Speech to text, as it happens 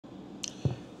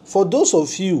for those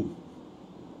of you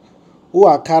who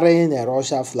are carrying a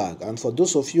Russia flag, and for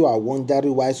those of you who are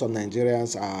wondering why some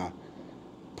Nigerians are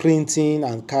printing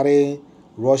and carrying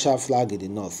Russia flag in the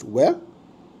north, well,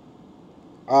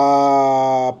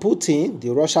 Putin, the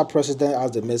Russia president,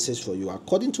 has the message for you.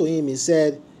 According to him, he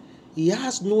said he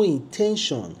has no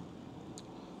intention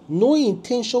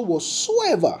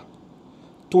whatsoever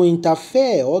to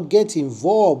interfere or get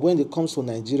involved when it comes to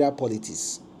Nigeria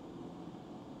politics.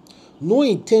 No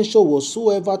intention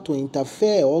whatsoever to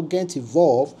interfere or get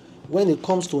involved when it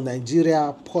comes to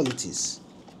Nigeria politics.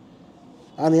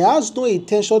 And he has no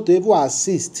intention to even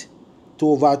assist to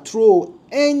overthrow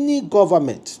any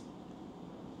government.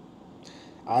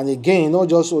 And again, not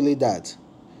just only that,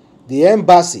 the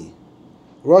embassy,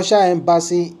 Russia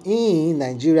embassy in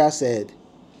Nigeria said,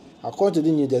 according to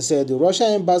the news, they said the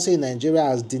Russian embassy in Nigeria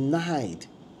has denied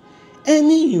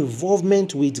any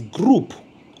involvement with group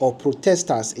of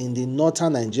protesters in the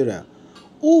northern Nigeria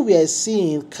who were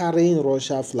seen carrying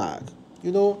Russia flag.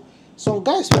 You know, some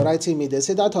guys were writing me, they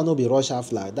say that one no be Russia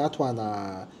flag, that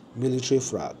one military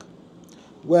flag.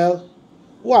 Well,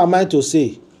 who am I to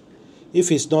say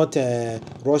if it's not a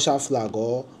Russia flag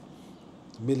or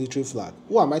military flag?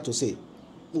 Who am I to say?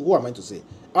 Who am I to say?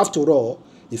 After all,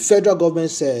 the federal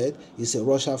government said it's a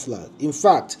Russia flag. In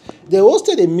fact, they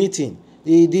hosted a meeting.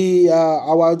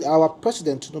 Our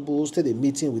president Tinubu hosted a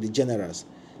meeting with the generals,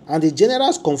 and the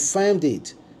generals confirmed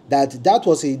it that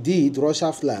was indeed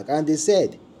Russia flag. And they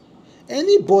said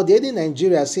anybody, any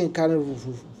Nigeria seen carrying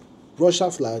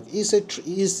Russia flag is a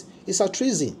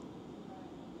treason.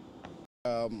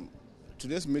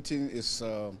 Today's meeting is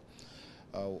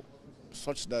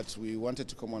such that we wanted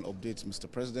to come and update Mr.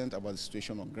 President about the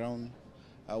situation on ground.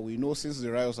 We know since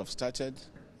the riots have started,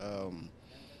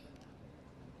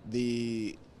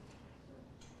 the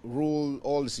role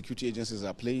all the security agencies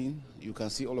are playing. You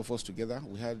can see all of us together.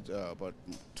 We had about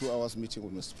 2 hours meeting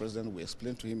with Mr. President. We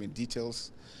explained to him in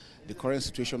details the current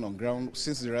situation on ground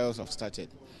since the riots have started.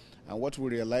 And what we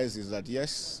realized is that,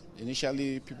 yes,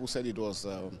 initially people said it was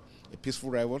a peaceful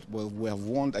riot, but we have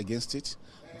warned against it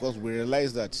because we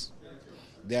realized that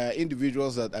there are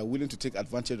individuals that are willing to take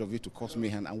advantage of it to cause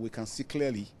mayhem, and we can see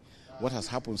clearly what has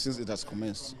happened since it has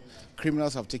commenced.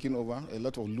 Criminals have taken over, a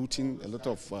lot of looting, a lot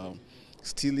of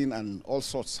stealing and all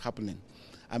sorts happening.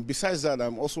 And besides that,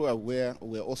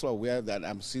 we're also aware that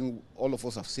I'm seeing, all of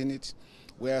us have seen it,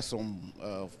 where some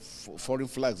foreign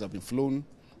flags have been flown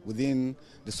within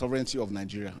the sovereignty of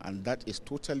Nigeria, and that is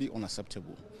totally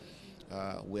unacceptable.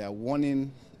 We are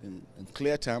warning in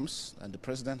clear terms, and the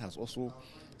president has also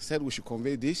said we should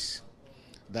convey this,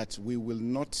 that we will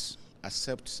not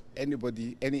accept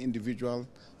anybody, any individual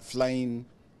flying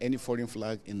any foreign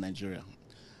flag in Nigeria.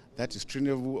 That is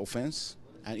treasonable offense,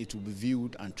 and it will be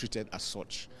viewed and treated as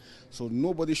such. So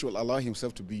nobody should allow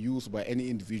himself to be used by any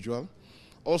individual.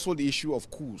 Also the issue of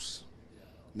coups.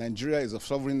 Nigeria is a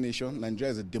sovereign nation.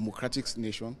 Nigeria is a democratic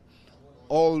nation.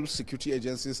 All security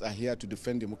agencies are here to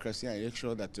defend democracy and make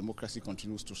sure that democracy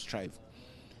continues to strive.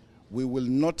 We will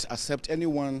not accept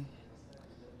anyone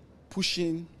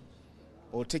pushing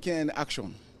or taking any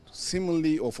action,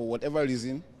 seemingly or for whatever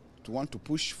reason, to want to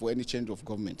push for any change of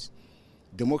government.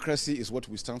 Democracy is what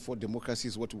we stand for. Democracy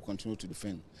is what we continue to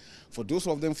defend. For those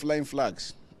of them flying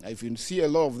flags, if you see a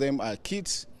lot of them are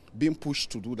kids being pushed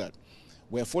to do that.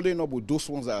 We're following up with those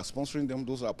ones that are sponsoring them,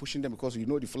 those that are pushing them, because you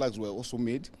know the flags were also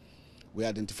made. We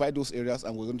identified those areas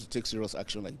and we're going to take serious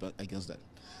action against that.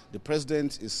 The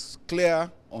president is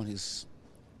clear on his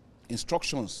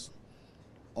instructions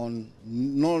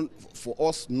for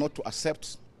us not to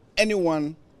accept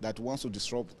anyone that wants to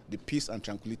disrupt the peace and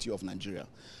tranquility of Nigeria.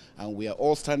 And we are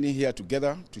all standing here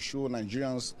together to show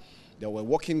Nigerians that we're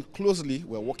working closely,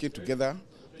 we're working together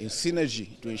in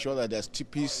synergy to ensure that there's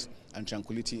peace and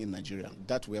tranquility in Nigeria.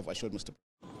 That we have assured Mr.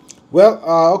 Well,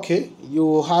 okay,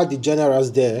 you had the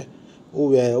generals there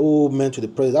who met with the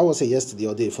president. That was yesterday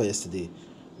or day before yesterday.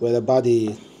 Well, about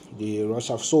the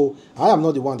Russia. So I am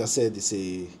not the one that said it's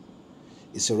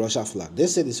a Russia flag. They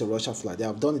said it's a Russia flag. They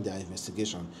have done their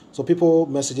investigation. So people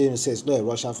messaging me say it's not a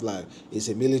Russia flag. It's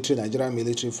a Nigerian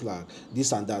military flag.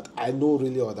 This and that. I don't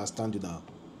really understand you now,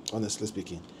 honestly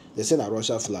speaking. They said a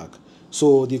Russia flag.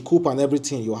 So the coup and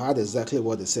everything, you heard exactly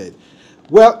what they said.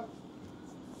 Well,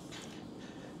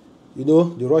 you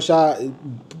know, the Russia,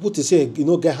 people to say, you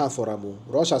know, get hand for Ramu.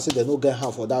 Russia said they no get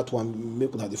hand for that one,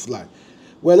 make the flag.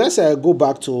 Well, let's go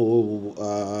back to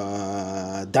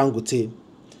Dangote,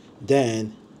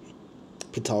 then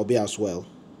Peter Obi as well.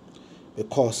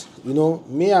 Because, you know,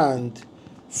 me and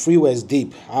Free West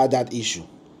Deep had that issue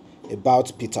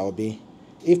about Peter Obi.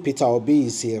 If Peter Obi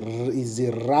is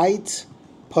the right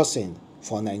person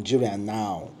for Nigeria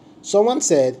now, Someone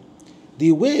said,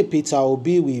 the way Peter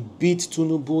Obi will beat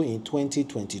Tinubu in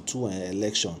 2022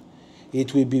 election,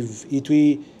 it will be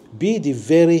the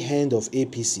very end of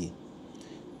APC.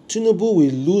 Tinubu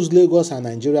will lose Lagos and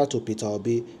Nigeria to Peter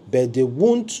Obi, but they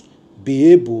won't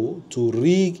be able to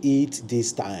rig it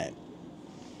this time.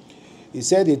 He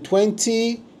said in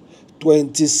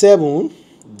 2027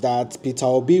 that Peter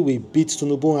Obi will beat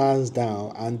Tinubu hands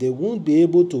down and they won't be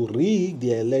able to rig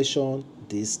the election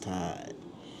this time.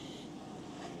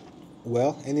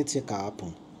 Well, anything can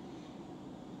happen.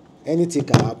 Anything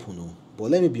can happen. No?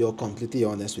 But let me be completely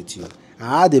honest with you.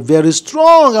 I had a very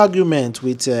strong argument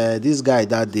with this guy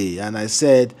that day, and I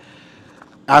said,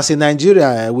 as in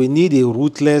Nigeria, we need a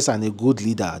ruthless and a good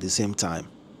leader at the same time.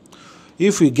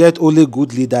 If we get only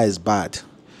good leader is bad.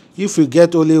 If we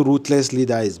get only ruthless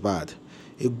leader is bad.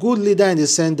 A good leader in the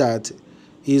sense that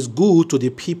is good to the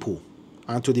people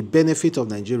and to the benefit of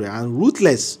Nigeria, and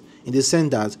ruthless in the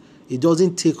sense that it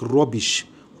doesn't take rubbish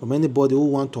from anybody who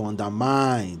want to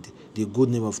undermine the good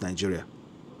name of Nigeria.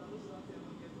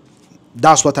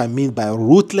 That's what I mean by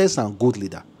ruthless and good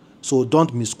leader. So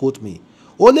don't misquote me.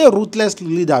 Only a ruthless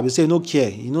leader will say, no care,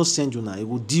 he no send you now, he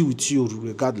will deal with you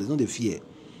regardless, no the fear.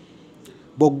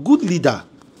 But good leader,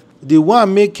 the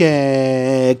one make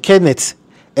Kenneth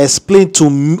explain to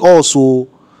me also.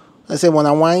 I say, when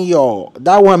I want you,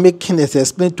 that one make Kenneth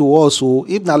explain to us. So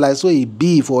if not like so he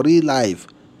be for real life,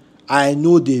 I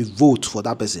know they vote for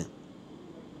that person.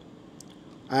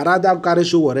 I rather carry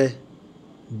Showore,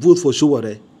 vote for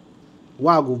Showore.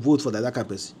 Why I go vote for that kind of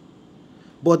person?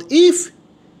 But if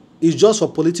it's just for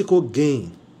political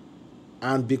gain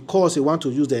and because you want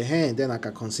to use the hand, then I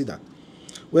can consider.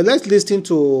 Well, let's listen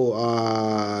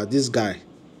to this guy,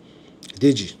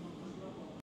 Deji.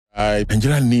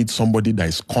 Nigeria needs somebody that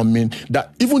is coming,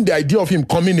 that even the idea of him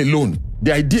coming alone,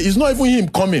 the idea is not even him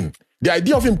coming. The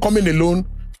idea of him coming alone,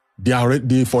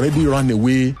 they've already run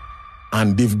away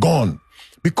and they've gone.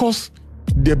 Because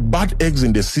the bad eggs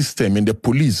in the system, in the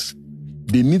police,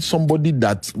 they need somebody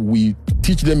that will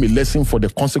teach them a lesson for the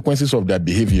consequences of their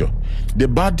behavior. The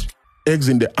bad eggs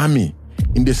in the army,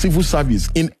 in the civil service,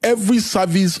 in every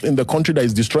service in the country that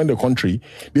is destroying the country,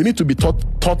 they need to be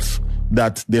taught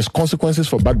that there's consequences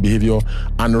for bad behavior.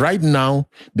 And right now,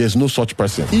 there's no such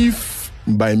person. If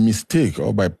by mistake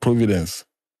or by providence,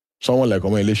 someone like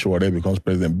Omoyele Sowore becomes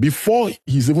president, before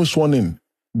he's even sworn in,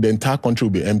 the entire country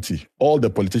will be empty. All the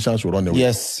politicians will run away.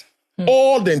 Yes.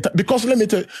 All the because let me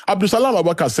tell you, Abdul Salam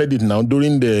Abubakar said it now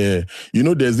during the,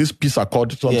 there's this peace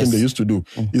accord, something they used to do.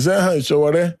 He said, hey,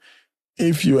 Sowore,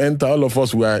 if you enter, all of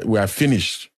us, we are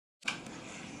finished.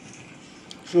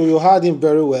 So you heard him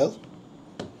very well.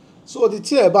 So the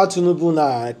thing about Tinubu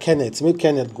now, Kenneth, make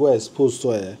Kenneth go exposed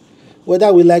to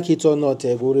whether we like it or not,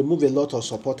 we'll remove a lot of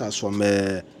supporters from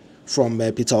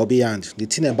Peter Obi and the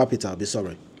thing about Peter Obi,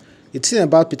 sorry. The thing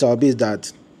about Peter Obi is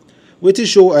that wait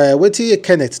till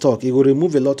Kenneth talk, he will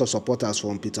remove a lot of supporters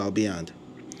from Peter Obi and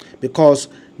because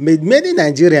many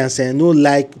Nigerians no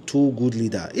like too good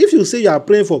leader. If you say you are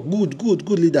praying for good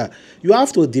leader, you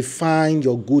have to define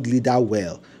your good leader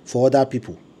well for other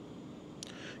people.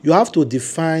 You have to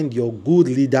define your good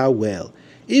leader well.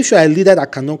 If you are a leader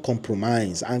that cannot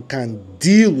compromise and can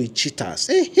deal with cheaters,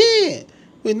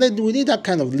 we need that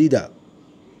kind of leader.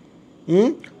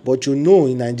 But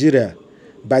in Nigeria,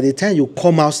 by the time you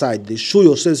come outside, they show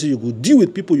yourself, so you go deal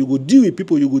with people, you go deal with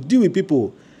people.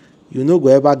 You no go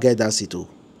ever get that seat.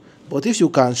 But if you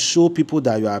can show people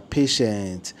that you are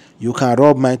patient, you can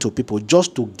rub mind to people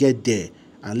just to get there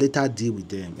and later deal with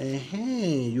them,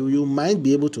 you might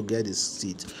be able to get this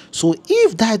seat. So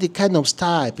if that's the kind of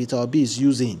style Peter Obi is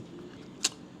using,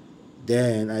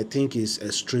 then I think it's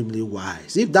extremely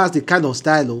wise. If that's the kind of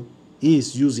style he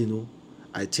is using,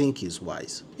 I think it's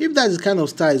wise. If that's the kind of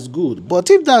style, it's good. But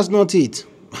if that's not it,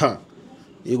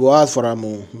 you go hard for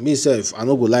him. Myself, I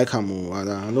no go like him,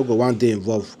 and I no go one day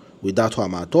involved with that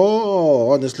one at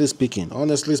all. Honestly speaking,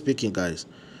 guys.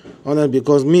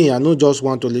 Because me, I don't just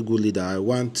want only good leader. I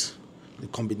want the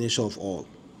combination of all.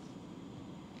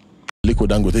 Aliko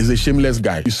Dangote is a shameless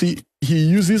guy. You see, he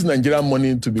uses Nigerian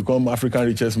money to become African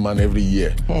richest man every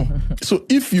year. So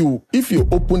if you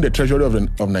open the treasury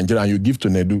of Nigeria and you give to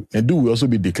Nedu will also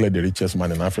be declared the richest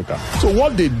man in Africa. So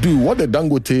what the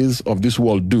Dangotes of this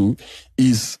world do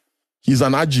is he's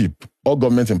an Ajib, all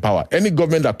governments in power. Any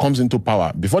government that comes into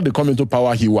power, before they come into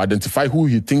power, he will identify who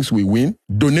he thinks will win,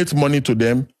 donate money to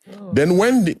them. Then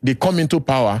when they come into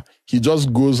power, he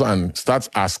just goes and starts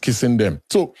kissing them.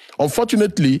 So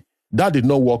unfortunately, that did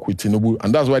not work with Tinubu,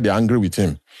 and that's why they're angry with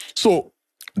him. So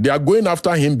they are going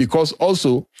after him because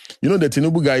also You know, the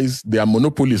Tinubu guys, they are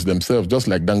monopolists themselves, just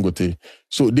like Dangote.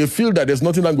 So they feel that there's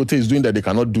nothing Dangote is doing that they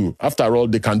cannot do. After all,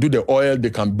 they can do the oil, they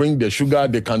can bring the sugar,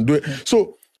 they can do it.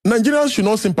 So Nigerians should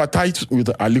not sympathize with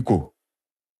Aliko.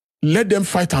 Let them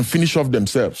fight and finish off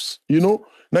themselves. You know,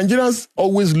 Nigerians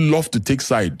always love to take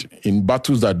side in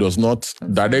battles that does not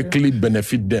directly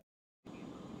benefit them.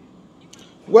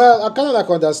 Well, I kind of like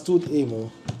understood him.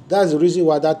 Oh. That's the reason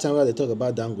why that time when they talk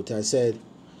about Dangote, I said,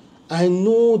 I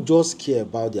know just care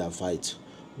about their fight.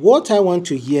 What I want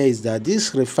to hear is that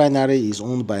this refinery is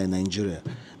owned by Nigeria.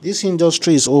 This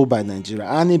industry is owned by Nigeria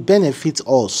and it benefits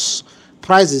us.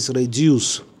 Prices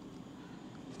reduce.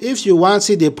 If you want to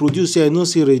see the producer and not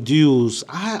see reduce,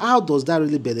 how does that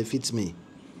really benefit me?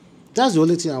 That's the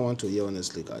only thing I want to hear,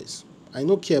 honestly, guys. I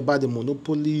don't care about the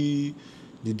monopoly,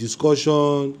 the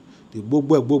discussion,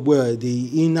 the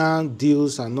inner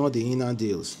deals and not the inner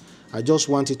deals. I just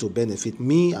want it to benefit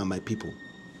me and my people.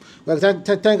 Well, thank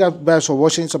you guys for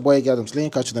watching. It's your boy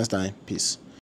Adamslinkmedia. Catch you next time. Peace.